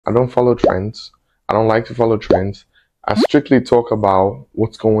I don't follow trends. I don't like to follow trends. I strictly talk about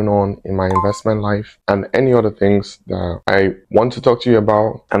what's going on in my investment life and any other things that I want to talk to you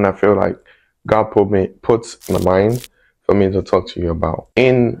about, and I feel like God puts in my mind for me to talk to you about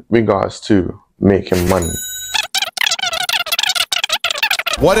in regards to making money.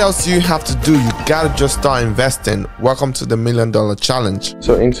 What else do you have to do? You gotta just start investing. Welcome to the $1 Million Challenge.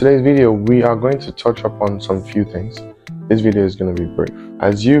 So in today's video, we are going to touch upon some few things. This video is going to be brief.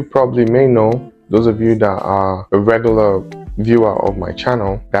 As you probably may know, those of you that are a regular viewer of my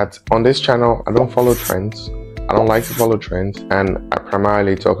channel, that on this channel, I don't follow trends. I don't like to follow trends, and I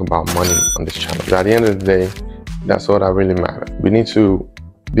primarily talk about money on this channel. So at the end of the day, that's all that really matters. We need to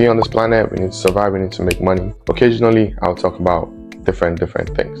be on this planet, we need to survive, we need to make money. Occasionally, I'll talk about different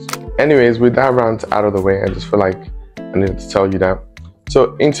things. Anyways, with that rant out of the way, I just feel like I needed to tell you that.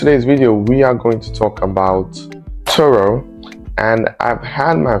 So in today's video, we are going to talk about Turo, and I've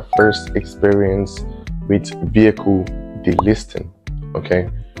had my first experience with vehicle delisting. Okay,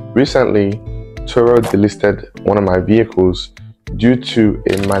 recently Turo delisted one of my vehicles due to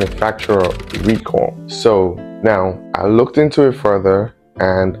a manufacturer recall. So now I looked into it further,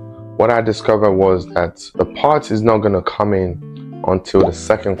 and what I discovered was that the parts is not going to come in until the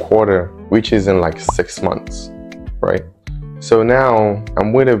second quarter, which is in like 6 months, right? So now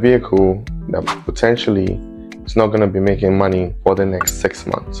I'm with a vehicle that potentially is not going to be making money for the next 6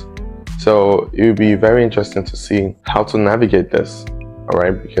 months. So it would be very interesting to see how to navigate this, all right?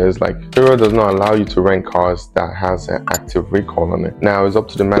 Because like Turo does not allow you to rent cars that has an active recall on it. Now it's up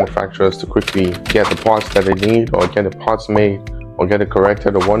to the manufacturers to quickly get the parts that they need, or get the parts made, or get it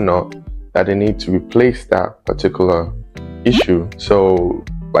corrected or whatnot that they need to replace that particular issue. So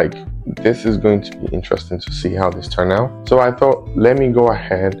like this is going to be interesting to see how this turn out. So I thought, let me go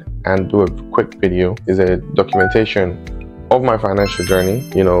ahead and do a quick video. It's a documentation of my financial journey,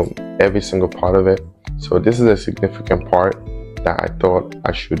 you know, every single part of it. So this is a significant part that I thought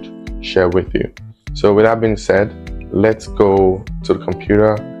I should share with you. So with that being said, let's go to the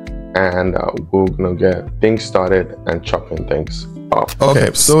computer and we're gonna get things started and chopping things up.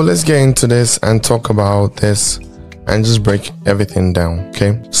 Okay, so let's get into this and talk about this and just break everything down.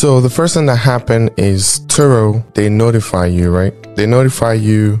 Okay, so the first thing that happened is Turo, they notify you, right? They notify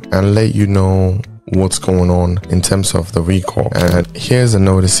you and let you know what's going on in terms of the recall. And here's a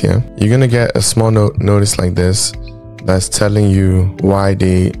notice here. You're gonna get a small notice like this that's telling you why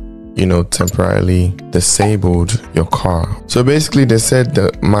they, you know, temporarily disabled your car. So basically they said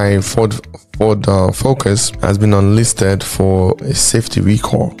that my Ford Focus has been unlisted for a safety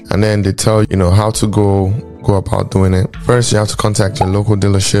recall, and then they tell you know how to go about doing it. First, you have to contact your local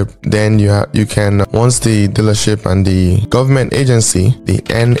dealership. Then you can once the dealership and the government agency, the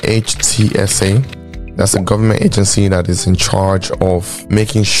NHTSA, that's a government agency that is in charge of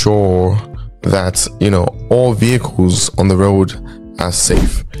making sure that, you know, all vehicles on the road are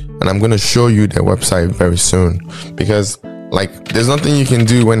safe. And I'm going to show you their website very soon, because like there's nothing you can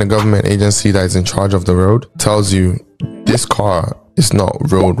do when the government agency that is in charge of the road tells you this car is not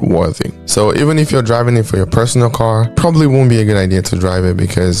roadworthy. So even if you're driving it for your personal car, probably won't be a good idea to drive it,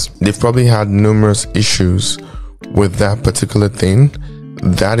 because they've probably had numerous issues with that particular thing.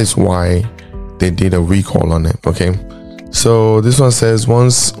 That is why they did a recall on it. Okay, so this one says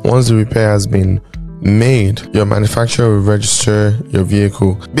once the repair has been made, your manufacturer will register your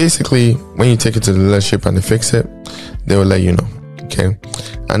vehicle. Basically, when you take it to the dealership and they fix it, they will let you know. Okay,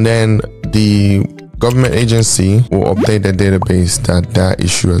 and then the government agency will update the database that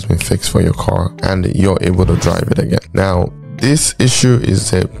issue has been fixed for your car and you're able to drive it again. Now, this issue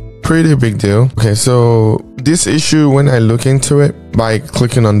is a pretty big deal. Okay, so this issue, when I look into it by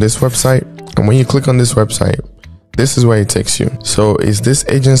clicking on this website, and when you click on this website, this is where it takes you. So it's this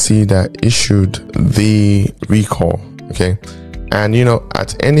agency that issued the recall. Okay, and you know,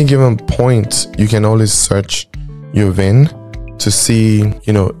 at any given point, you can always search your VIN to see,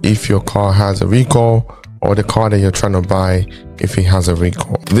 you know, if your car has a recall, or the car that you're trying to buy, if it has a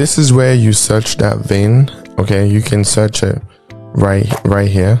recall. This is where you search that VIN. Okay, you can search it right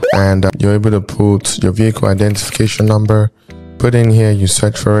here, and you're able to put your vehicle identification number, put in here, you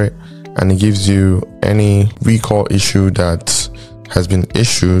search for it, and it gives you any recall issue that has been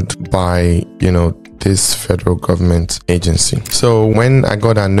issued by, you know, this federal government agency. So when I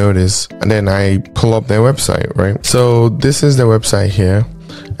got that notice, and then I pull up their website, right? So this is the website here,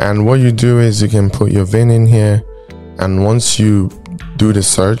 and what you do is you can put your VIN in here, and once you do the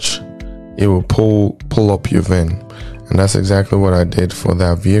search, it will pull up your VIN, and that's exactly what I did for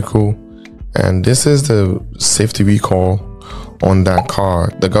that vehicle. And this is the safety recall on that car,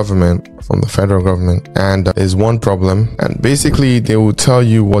 the government, from the federal government, and there's one problem, and basically they will tell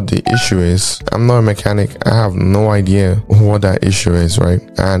you what the issue is. I'm not a mechanic, I have no idea what that issue is, right?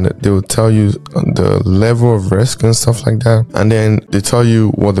 And they will tell you the level of risk and stuff like that, and then they tell you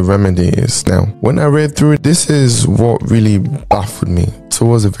what the remedy is. Now, when I read through it, this is what really baffled me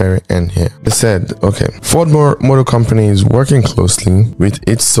towards the very end here. They said, okay, Ford Motor Company is working closely with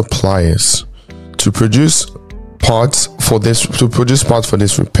its suppliers to produce parts for this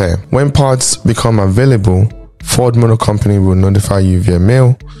repair. When parts become available, Ford Motor Company will notify you via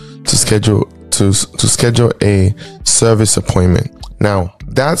mail to schedule a service appointment. Now,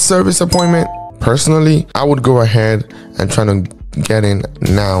 that service appointment, personally, I would go ahead and try to get in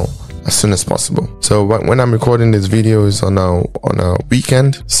now as soon as possible. So when I'm recording this video is on a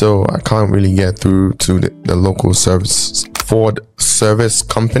weekend, so I can't really get through to the local Ford service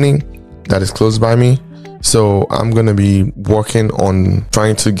company that is close by me. So I'm gonna be working on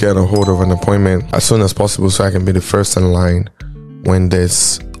trying to get a hold of an appointment as soon as possible so I can be the first in line when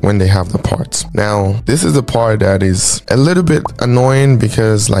they have the parts. Now, this is the part that is a little bit annoying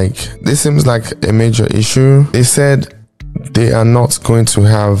because like this seems like a major issue. They said they are not going to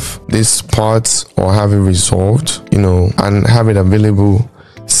have these parts or have it resolved, you know, and have it available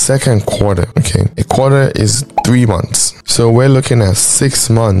second quarter. Okay, a quarter is 3 months, so we're looking at 6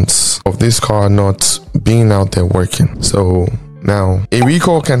 months of this car not being out there working. So now a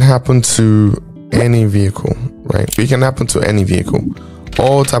recall can happen to any vehicle, right? It can happen to any vehicle.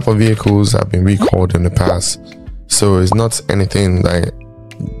 All type of vehicles have been recalled in the past, so it's not anything like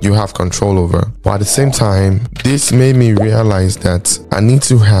you have control over. But at the same time, this made me realize that I need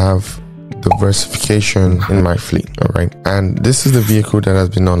to have diversification in my fleet. All right, and this is the vehicle that has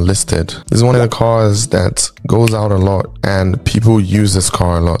been unlisted. This is one of the cars that goes out a lot and people use this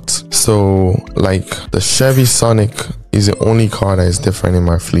car a lot. So like the Chevy Sonic is the only car that is different in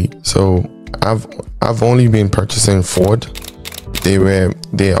my fleet. So I've only been purchasing Ford.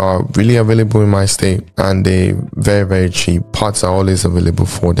 They are really available in my state, and they very cheap. Parts are always available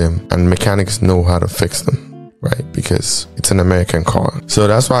for them, and mechanics know how to fix them, right? Because it's an American car. So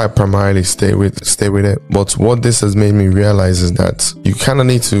that's why I primarily stay with it. But what this has made me realize is that you kind of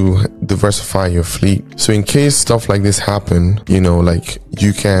need to diversify your fleet. So in case stuff like this happen, you know, like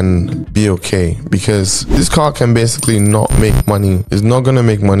you can be okay, because this car can basically not make money. It's not going to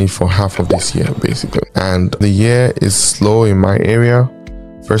make money for half of this year, basically. And the year is slow in my area.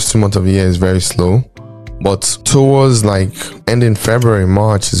 First 2 months of the year is very slow. But towards like ending February,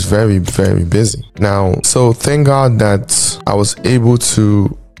 March is very busy. Now, so thank God that I was able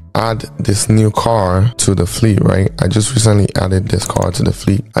to add this new car to the fleet, right? I just recently added this car to the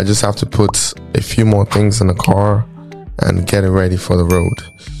fleet. I just have to put a few more things in the car and get it ready for the road.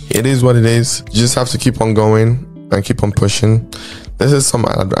 It is what it is. You just have to keep on going and keep on pushing. This is some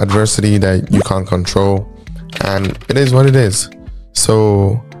adversity that you can't control, and it is what it is.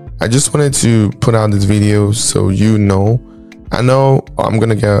 So I just wanted to put out this video so you know. I know I'm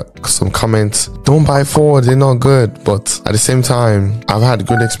gonna get some comments, don't buy Ford, they're not good, but at the same time I've had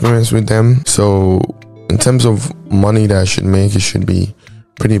good experience with them. So in terms of money that I should make, it should be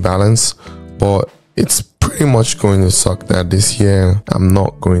pretty balanced, but it's pretty much going to suck that this year I'm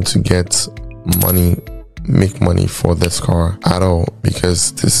not going to make money for this car at all,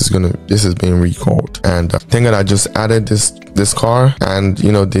 because this is being recalled. And thank God I just added this car, and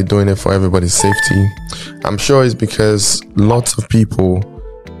you know, they're doing it for everybody's safety. I'm sure it's because lots of people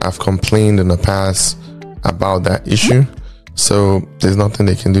have complained in the past about that issue, so there's nothing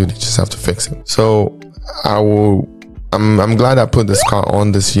they can do. They just have to fix it. So I'm glad I put this car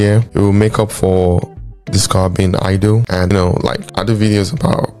on this year. It will make up for this car being idle, and you know, like I do videos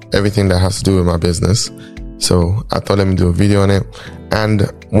about everything that has to do with my business. So I thought, let me do a video on it.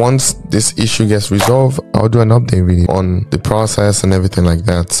 And once this issue gets resolved, I'll do an update video on the process and everything like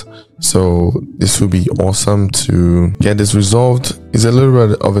that. So this will be awesome to get this resolved. It's a little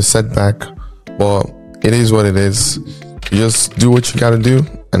bit of a setback, but it is what it is. You just do what you gotta do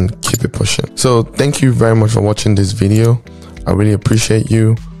and keep it pushing. So thank you very much for watching this video. I really appreciate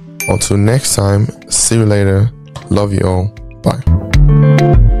you. Until next time, see you later. Love you all.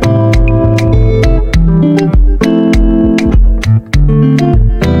 Bye.